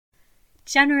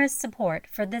Generous support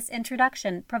for this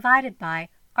introduction provided by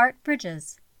Art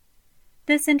Bridges.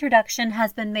 This introduction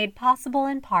has been made possible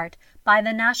in part by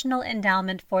the National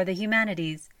Endowment for the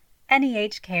Humanities,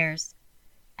 NEH Cares.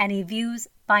 Any views,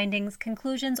 findings,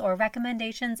 conclusions, or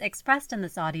recommendations expressed in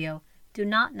this audio do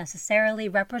not necessarily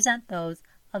represent those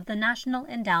of the National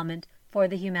Endowment for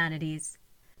the Humanities.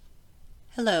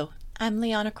 Hello, I'm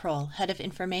Liana Kroll, Head of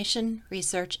Information,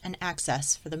 Research, and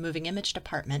Access for the Moving Image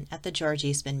Department at the George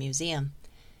Eastman Museum.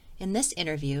 In this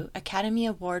interview, Academy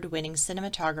Award-winning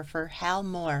cinematographer Hal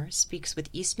Moore speaks with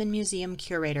Eastman Museum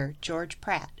curator George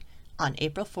Pratt on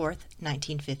April 4,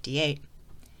 1958.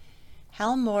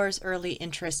 Hal Moore's early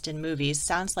interest in movies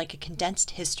sounds like a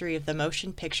condensed history of the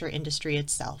motion picture industry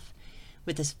itself,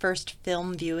 with his first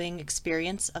film viewing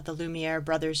experience of the Lumiere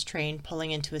Brothers train pulling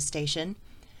into a station,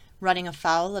 running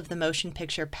afoul of the motion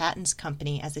picture patents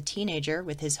company as a teenager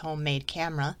with his homemade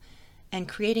camera, and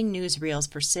creating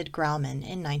newsreels for Sid Grauman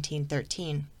in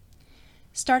 1913.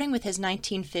 Starting with his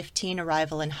 1915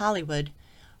 arrival in Hollywood,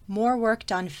 Moore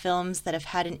worked on films that have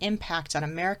had an impact on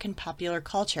American popular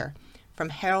culture, from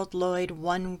Harold Lloyd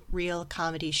one-reel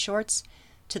comedy shorts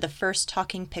to the first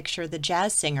talking picture The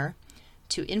Jazz Singer,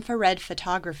 to infrared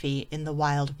photography in The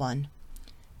Wild One.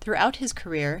 Throughout his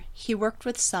career, he worked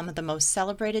with some of the most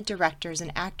celebrated directors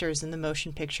and actors in the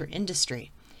motion picture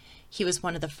industry. He was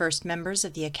one of the first members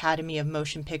of the Academy of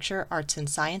Motion Picture Arts and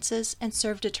Sciences and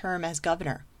served a term as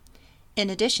governor. In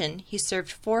addition, he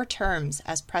served 4 terms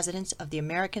as president of the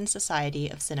American Society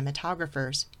of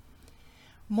Cinematographers.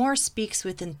 Moore speaks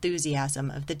with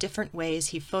enthusiasm of the different ways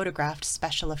he photographed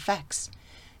special effects,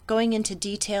 going into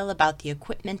detail about the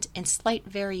equipment and slight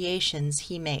variations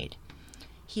he made.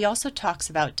 He also talks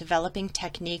about developing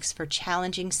techniques for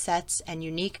challenging sets and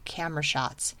unique camera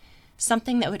shots,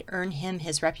 something that would earn him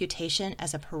his reputation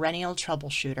as a perennial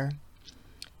troubleshooter.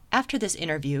 After this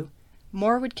interview,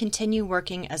 Moore would continue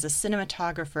working as a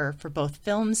cinematographer for both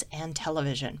films and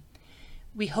television.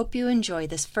 We hope you enjoy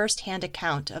this first-hand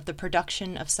account of the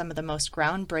production of some of the most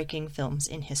groundbreaking films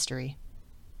in history.